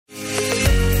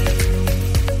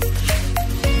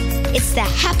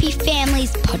Happy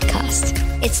Families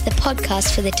podcast. It's the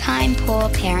podcast for the time-poor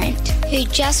parent who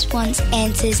just wants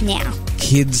answers now.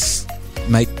 Kids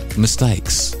make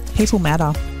mistakes. People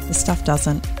matter. The stuff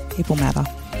doesn't. People matter.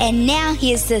 And now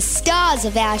here's the stars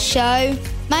of our show,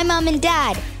 my mum and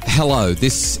dad. Hello,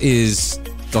 this is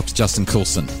Dr. Justin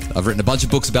Coulson. I've written a bunch of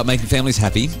books about making families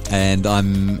happy, and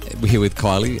I'm here with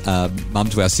Kylie, mum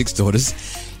to our 6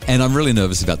 daughters, and I'm really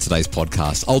nervous about today's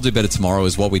podcast. I'll Do Better Tomorrow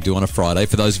is what we do on a Friday.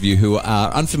 For those of you who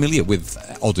are unfamiliar with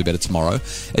I'll Do Better Tomorrow,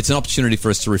 it's an opportunity for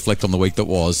us to reflect on the week that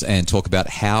was and talk about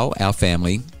how our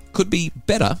family could be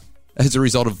better as a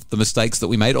result of the mistakes that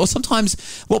we made, or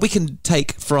sometimes what we can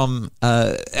take from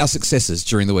our successes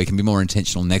during the week and be more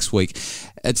intentional next week.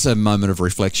 It's a moment of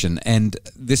reflection. And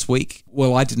this week,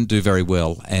 well, I didn't do very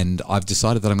well, and I've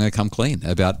decided that I'm going to come clean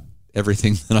about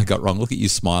everything that I got wrong. Look at you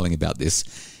smiling about this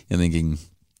and thinking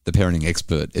the parenting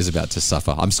expert is about to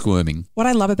suffer. I'm squirming. What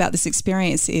I love about this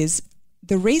experience is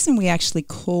the reason we actually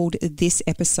called this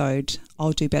episode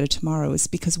I'll Do Better Tomorrow is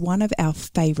because one of our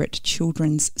favourite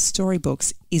children's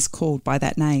storybooks is called by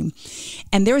that name.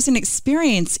 And there is an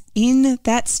experience in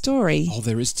that story. Oh,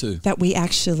 there is too. That we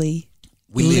actually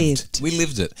We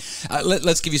lived it.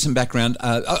 Let's give you some background.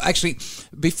 Actually,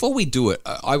 before we do it,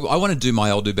 I want to do my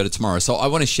I'll Do Better Tomorrow. So I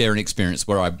want to share an experience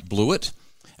where I blew it,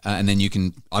 and then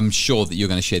I'm sure that you're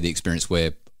going to share the experience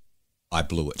where I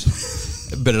blew it.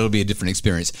 But it'll be a different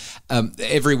experience.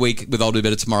 Every week with I'll Do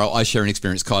Better Tomorrow, I share an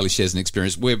experience. Kylie shares an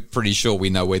experience. We're pretty sure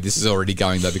we know where this is already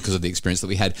going, though, because of the experience that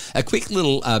we had. A quick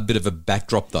little bit of a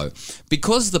backdrop, though.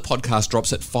 Because the podcast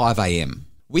drops at 5 a.m.,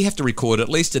 we have to record at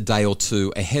least a day or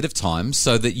two ahead of time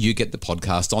so that you get the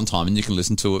podcast on time and you can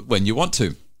listen to it when you want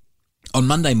to. On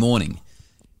Monday morning,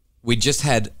 we just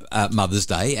had Mother's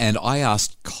Day, and I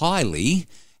asked Kylie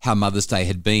how Mother's Day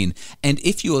had been. And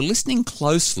if you were listening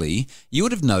closely, you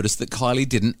would have noticed that Kylie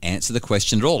didn't answer the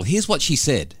question at all. Here's what she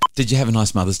said. Did you have a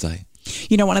nice Mother's Day?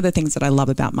 You know, one of the things that I love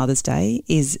about Mother's Day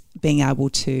is being able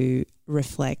to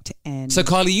reflect and... So,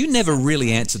 Kylie, you never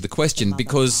really answered the question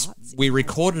because we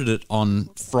recorded it on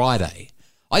Friday.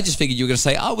 I just figured you were going to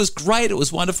say, oh, it was great, it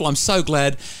was wonderful, I'm so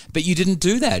glad, but you didn't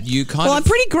do that. Well, I'm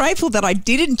pretty grateful that I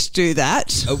didn't do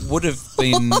that. It would have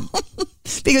been...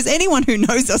 Because anyone who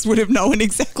knows us would have known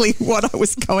exactly what I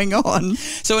was going on.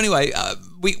 So anyway,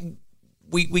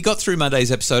 we got through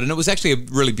Monday's episode, and it was actually a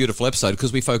really beautiful episode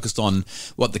because we focused on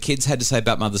what the kids had to say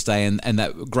about Mother's Day and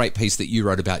that great piece that you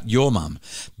wrote about your mum.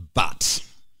 But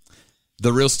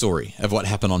the real story of what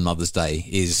happened on Mother's Day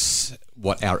is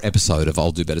what our episode of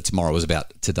I'll Do Better Tomorrow was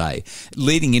about today.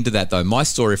 Leading into that, though, my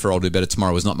story for I'll Do Better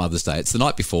Tomorrow was not Mother's Day. It's the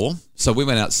night before. So we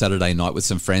went out Saturday night with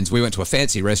some friends. We went to a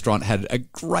fancy restaurant, had a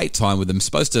great time with them.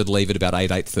 Supposed to leave at about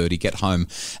 8:30, get home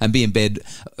and be in bed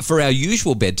for our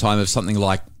usual bedtime of something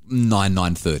like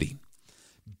 9:30.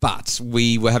 But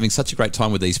we were having such a great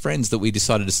time with these friends that we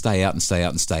decided to stay out.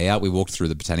 We walked through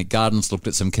the Botanic Gardens, looked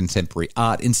at some contemporary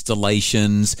art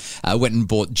installations, went and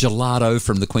bought gelato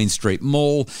from the Queen Street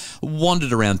Mall,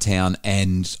 wandered around town,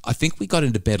 and I think we got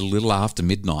into bed a little after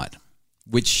midnight.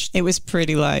 It was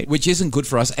pretty late. Which isn't good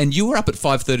for us. And you were up at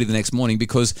 5:30 the next morning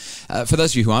because, for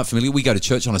those of you who aren't familiar, we go to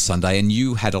church on a Sunday and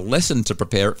you had a lesson to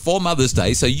prepare for Mother's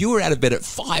Day. So you were out of bed at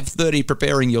 5:30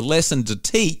 preparing your lesson to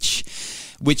teach,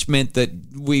 which meant that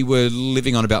we were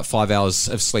living on about 5 hours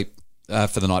of sleep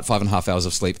for the night, 5.5 hours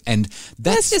of sleep. And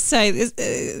let's just say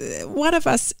one of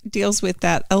us deals with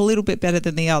that a little bit better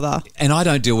than the other. And I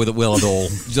don't deal with it well at all.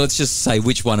 Let's just say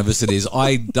which one of us it is.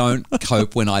 I don't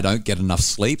cope when I don't get enough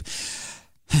sleep,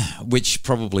 which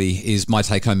probably is my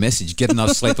take-home message. Get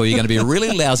enough sleep or you're going to be a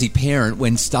really lousy parent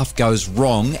when stuff goes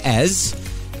wrong, as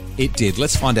it did.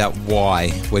 Let's find out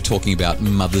why we're talking about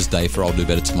Mother's Day for I'll Do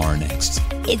Better Tomorrow next.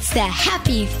 It's the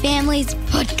Happy Families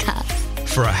podcast.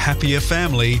 For a happier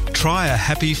family, try a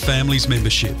Happy Families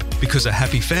membership, because a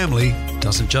happy family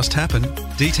doesn't just happen.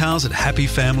 Details at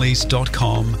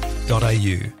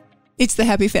happyfamilies.com.au. It's the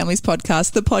Happy Families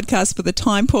podcast, the podcast for the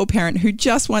time-poor parent who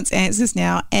just wants answers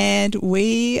now. And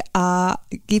we are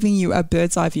giving you a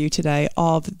bird's eye view today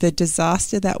of the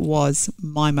disaster that was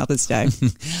my Mother's Day.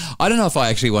 I don't know if I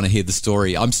actually want to hear the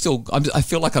story. I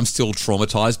feel like I'm still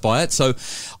traumatized by it. So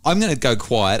I'm going to go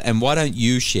quiet. And why don't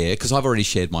you share? Because I've already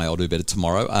shared my I'll Do Better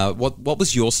Tomorrow. What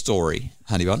was your story,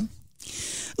 honey bun?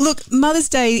 Look, Mother's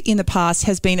Day in the past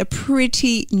has been a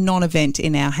pretty non-event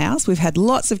in our house. We've had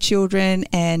lots of children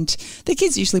and the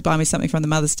kids usually buy me something from the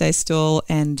Mother's Day stall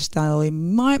and they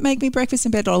might make me breakfast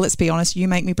in bed, or let's be honest, you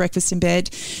make me breakfast in bed.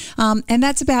 And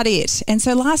that's about it. And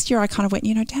so last year I kind of went,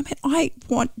 damn it, I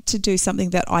want to do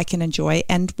something that I can enjoy.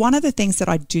 And one of the things that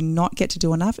I do not get to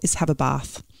do enough is have a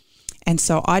bath. And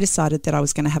so I decided that I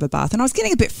was going to have a bath. And I was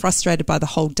getting a bit frustrated by the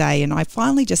whole day. And I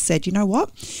finally just said, you know what?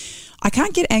 I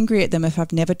can't get angry at them if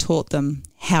I've never taught them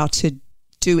how to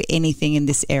do anything in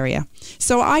this area.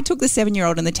 So I took the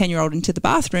 7-year-old and the 10-year-old into the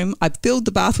bathroom. I filled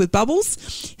the bath with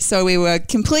bubbles. So we were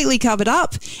completely covered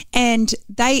up, and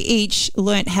they each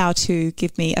learnt how to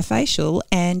give me a facial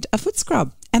and a foot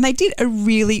scrub. And they did a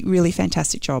really, really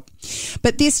fantastic job.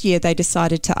 But this year they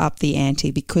decided to up the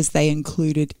ante because they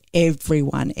included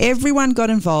everyone. Everyone got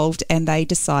involved, and they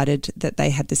decided that they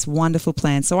had this wonderful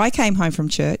plan. So I came home from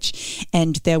church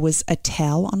and there was a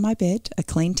towel on my bed, a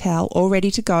clean towel, all ready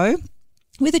to go,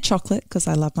 with a chocolate, because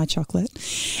I love my chocolate.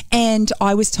 And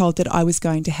I was told that I was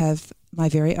going to have my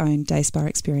very own day spa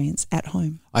experience at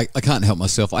home. I can't help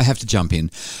myself. I have to jump in.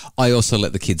 I also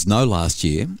let the kids know last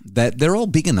year that they're all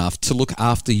big enough to look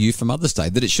after you for Mother's Day,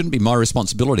 that it shouldn't be my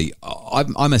responsibility.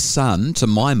 I'm a son to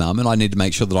my mum, and I need to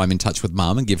make sure that I'm in touch with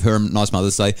mum and give her a nice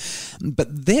Mother's Day.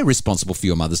 But they're responsible for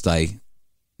your Mother's Day,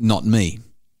 not me.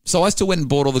 So I still went and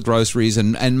bought all the groceries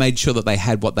and made sure that they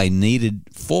had what they needed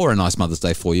for a nice Mother's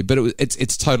Day for you. But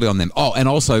it's totally on them. Oh, and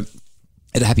also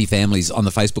at Happy Families on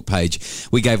the Facebook page,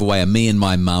 we gave away a Me and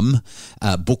My Mum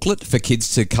booklet for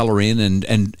kids to colour in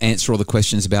and answer all the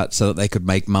questions about, so that they could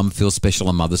make mum feel special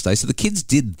on Mother's Day. So the kids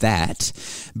did that,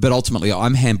 but ultimately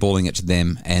I'm handballing it to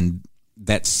them, and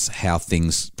that's how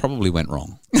things probably went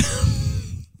wrong.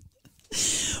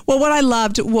 Well, what I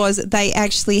loved was they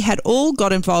actually had all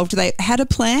got involved. They had a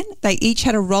plan. They each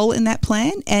had a role in that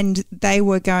plan, and they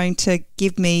were going to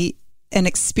give me an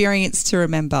experience to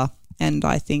remember. And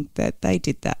I think that they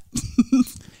did that.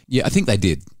 Yeah, I think they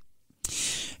did.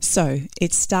 So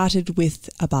it started with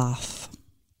a bath.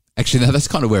 Actually, no, that's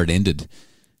kind of where it ended.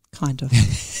 Kind of.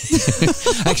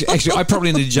 Actually, I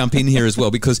probably need to jump in here as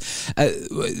well, because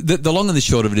the long and the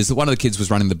short of it is that one of the kids was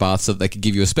running the bath so that they could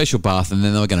give you a special bath, and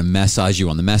then they were going to massage you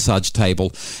on the massage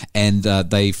table, and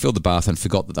they filled the bath and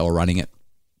forgot that they were running it.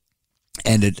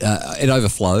 And it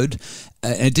overflowed.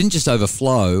 And it didn't just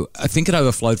overflow. I think it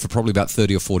overflowed for probably about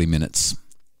 30 or 40 minutes.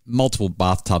 Multiple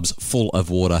bathtubs full of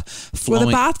water flowing. Well,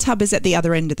 the bathtub is at the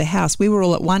other end of the house. We were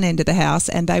all at one end of the house,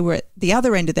 and they were at the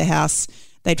other end of the house.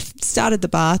 They'd started the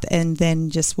bath and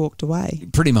then just walked away.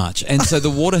 Pretty much. And so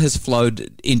the water has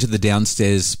flowed into the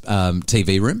downstairs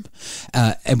TV room.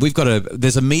 And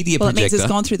there's a media projector. It means it's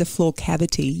gone through the floor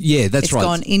cavity. Yeah, that's right. It's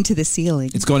gone into the ceiling.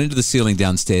 It's gone into the ceiling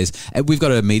downstairs. And we've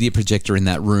got a media projector in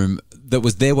that room that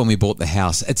was there when we bought the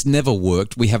house. It's never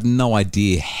worked. We have no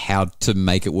idea how to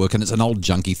make it work. And it's an old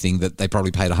junky thing that they probably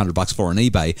paid $100 for on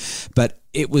eBay. But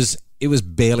it was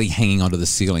barely hanging onto the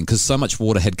ceiling because so much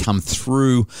water had come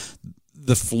through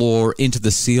the floor into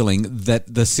the ceiling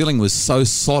that the ceiling was so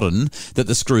sodden that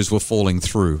the screws were falling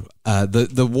through.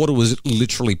 The water was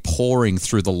literally pouring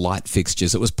through the light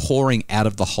fixtures. It was pouring out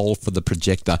of the hole for the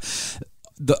projector.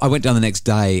 I went down the next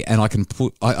day and I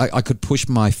could push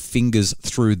my fingers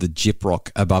through the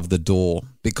gyprock above the door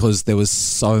because there was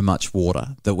so much water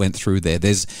that went through there.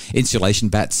 There's insulation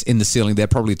bats in the ceiling there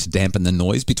probably to dampen the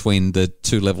noise between the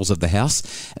two levels of the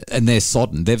house, and they're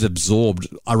sodden. They've absorbed,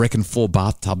 I reckon, 4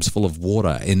 bathtubs full of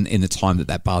water in the time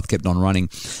that bath kept on running.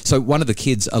 So one of the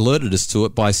kids alerted us to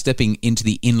it by stepping into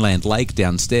the inland lake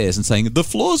downstairs and saying, "The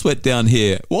floor's wet down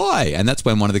here. Why?" And that's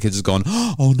when one of the kids has gone,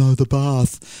 "Oh no, the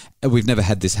bath." We've never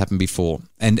had this happen before.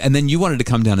 And then you wanted to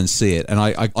come down and see it. And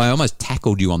I almost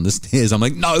tackled you on the stairs. I'm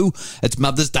like, "No, it's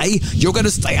Mother's Day. You're going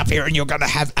to stay up here and you're going to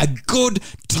have a good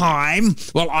time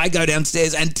while I go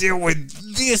downstairs and deal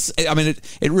with this." I mean,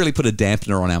 it really put a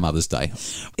dampener on our Mother's Day.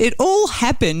 It all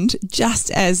happened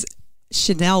just as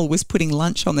Chanel was putting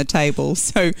lunch on the table.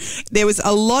 So there was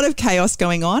a lot of chaos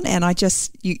going on, and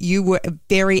you were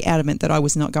very adamant that I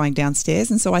was not going downstairs.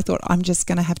 And so I thought, I'm just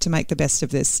going to have to make the best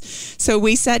of this. So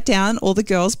we sat down, all the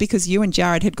girls, because you and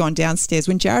Jared had gone downstairs.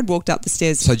 When Jared walked up the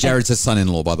stairs... So Jared's a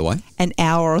son-in-law, by the way. An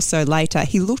hour or so later,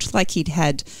 he looked like he'd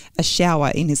had a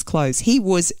shower in his clothes. He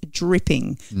was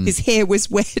dripping. His hair was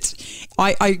wet.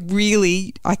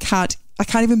 I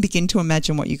can't even begin to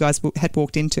imagine what you guys had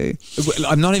walked into.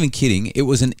 I'm not even kidding. It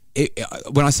was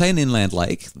when I say an inland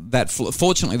lake,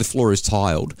 fortunately the floor is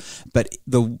tiled, but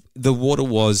the water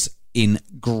was in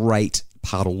great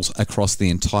puddles across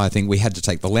the entire thing. We had to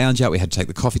take the lounge out. We had to take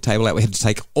the coffee table out. We had to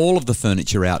take all of the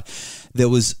furniture out.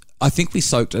 I think we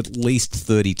soaked at least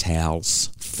 30 towels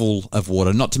full of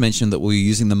water, not to mention that we were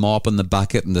using the mop and the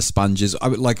bucket and the sponges.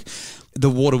 The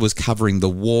water was covering the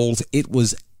walls. It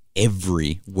was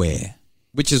everywhere.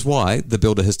 Which is why the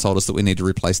builder has told us that we need to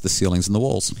replace the ceilings and the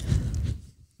walls.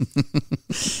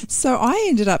 So I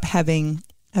ended up having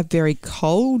a very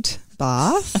cold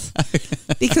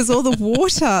bath because all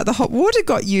the hot water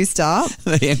got used up.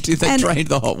 They drained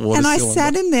the hot water And I cylinder.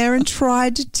 sat in there and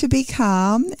tried to be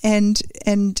calm and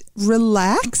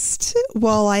relaxed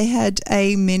while I had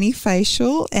a mini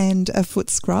facial and a foot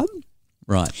scrub.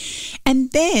 Right. And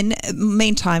then,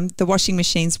 meantime, the washing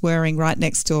machine's whirring right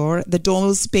next door. The door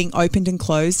was being opened and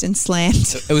closed and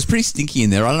slammed. It was pretty stinky in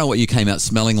there. I don't know what you came out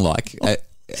smelling like.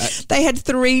 They had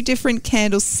 3 different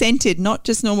candles, scented, not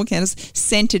just normal candles,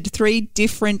 scented, 3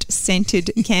 different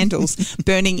scented candles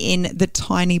burning in the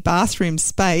tiny bathroom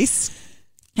space.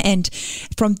 And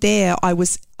from there, I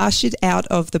was ushered out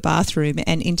of the bathroom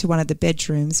and into one of the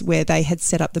bedrooms where they had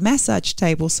set up the massage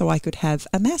table so I could have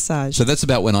a massage. So that's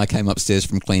about when I came upstairs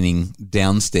from cleaning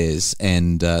downstairs,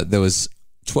 and there was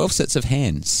 12 sets of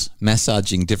hands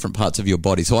massaging different parts of your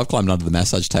body. So I've climbed under the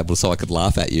massage table so I could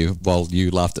laugh at you while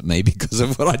you laughed at me because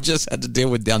of what I just had to deal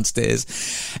with downstairs.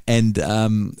 And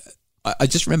I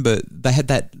just remember they had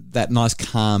that nice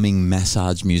calming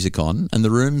massage music on, and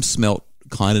the room smelt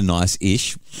kind of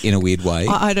nice-ish in a weird way.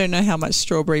 I don't know how much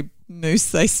strawberry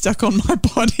mousse they stuck on my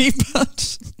body,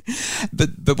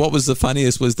 but what was the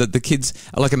funniest was that the kids,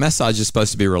 like, a massage is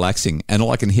supposed to be relaxing, and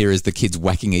all I can hear is the kids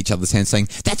whacking each other's hands saying,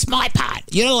 "That's my part.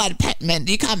 You're not allowed to pat, man.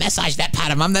 You can't massage that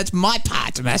part of Mum. That's my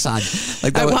part to massage."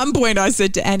 Like, At one point I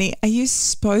said to Annie, "Are you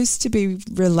supposed to be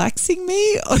relaxing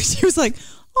me?" Or she was like,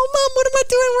 "Oh, Mum, what am I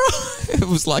doing wrong?" It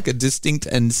was like a distinct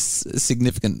and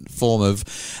significant form of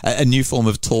a new form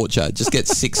of torture. Just get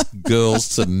 6 girls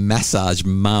to massage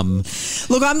Mum.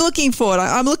 Look, I'm looking forward.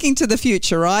 I'm looking to the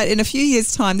future, right? In a few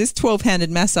years' time, this 12-handed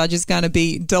massage is going to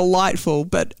be delightful.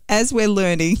 But as we're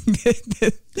learning,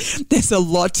 there's a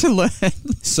lot to learn.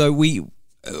 So we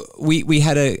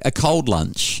had a cold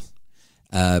lunch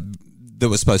that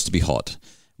was supposed to be hot.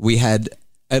 We had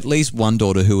at least one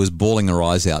daughter who was bawling her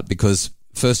eyes out because,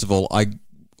 first of all, I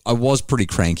was pretty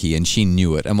cranky and she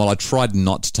knew it. And while I tried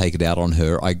not to take it out on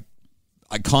her, I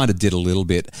kind of did a little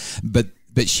bit, but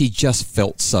she just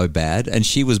felt so bad and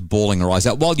she was bawling her eyes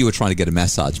out while you were trying to get a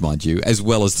massage, mind you, as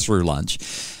well as through lunch.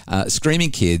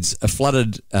 Screaming kids, a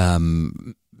flooded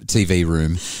TV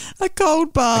room. A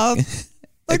cold bath.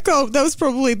 That was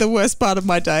probably the worst part of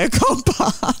my day, a cold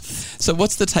bath. So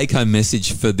what's the take-home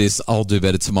message for this I'll Do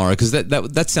Better Tomorrow? Because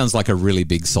that sounds like a really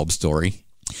big sob story.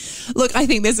 Look, I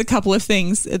think there's a couple of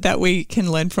things that we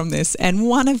can learn from this. And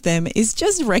one of them is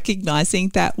just recognizing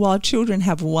that while children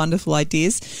have wonderful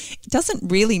ideas, it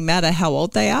doesn't really matter how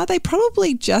old they are. They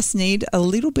probably just need a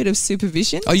little bit of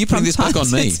supervision. Oh, you're putting this back on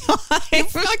me. I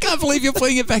I can't believe you're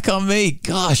putting it back on me.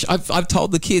 Gosh, I've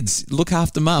told the kids, look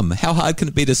after Mum. How hard can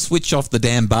it be to switch off the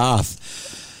damn bath?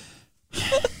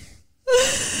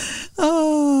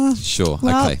 Oh, Sure.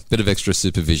 Well, okay. Bit of extra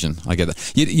supervision. I get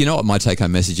that. You know what my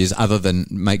take-home message is, other than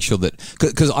make sure that,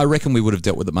 because I reckon we would have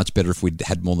dealt with it much better if we'd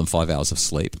had more than 5 hours of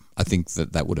sleep. I think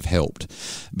that would have helped.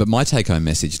 But my take-home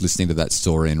message, listening to that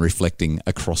story and reflecting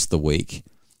across the week,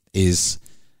 is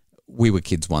we were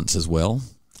kids once as well,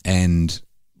 and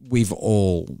we've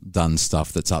all done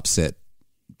stuff that's upset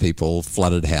people,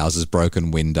 flooded houses,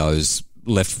 broken windows,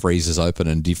 left freezers open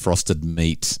and defrosted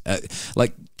meat.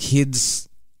 Like, kids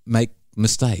make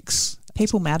mistakes.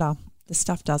 people matter. The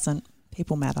stuff doesn't.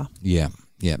 People matter. Yeah.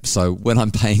 So when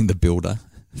I'm paying the builder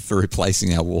for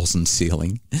replacing our walls and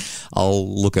ceiling,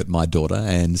 I'll look at my daughter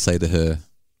and say to her,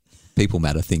 people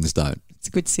matter, things don't. It's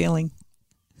a good ceiling.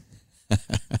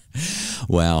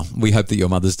 Wow. We hope that your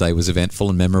Mother's Day was eventful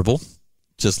and memorable.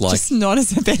 Just not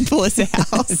as eventful as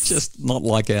ours. Just not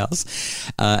like ours.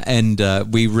 And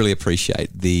we really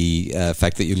appreciate the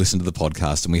fact that you listen to the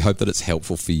podcast, and we hope that it's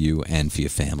helpful for you and for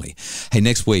your family. Hey,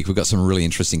 next week we've got some really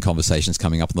interesting conversations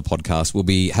coming up on the podcast. We'll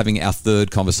be having our third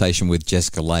conversation with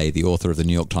Jessica Lay, the author of the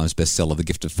New York Times bestseller, The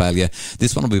Gift of Failure.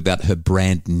 This one will be about her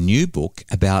brand new book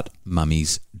about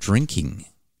mummies drinking.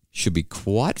 Should be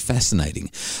quite fascinating.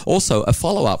 Also, a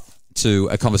follow-up to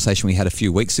a conversation we had a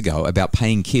few weeks ago about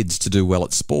paying kids to do well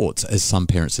at sports, as some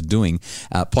parents are doing.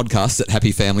 Podcasts at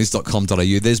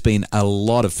happyfamilies.com.au. There's been a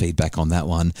lot of feedback on that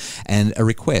one, and a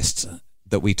request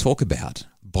that we talk about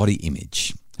body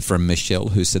image from Michelle,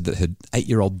 who said that her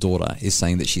 8-year-old daughter is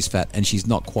saying that she's fat and she's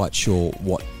not quite sure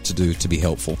what to do to be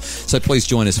helpful. So please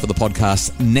join us for the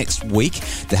podcast next week.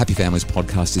 The Happy Families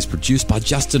podcast is produced by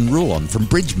Justin Rulon from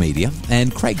Bridge Media,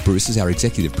 and Craig Bruce is our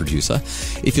executive producer.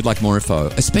 If you'd like more info,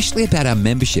 especially about our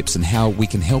memberships and how we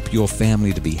can help your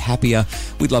family to be happier,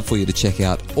 we'd love for you to check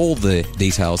out all the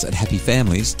details at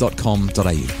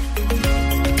happyfamilies.com.au.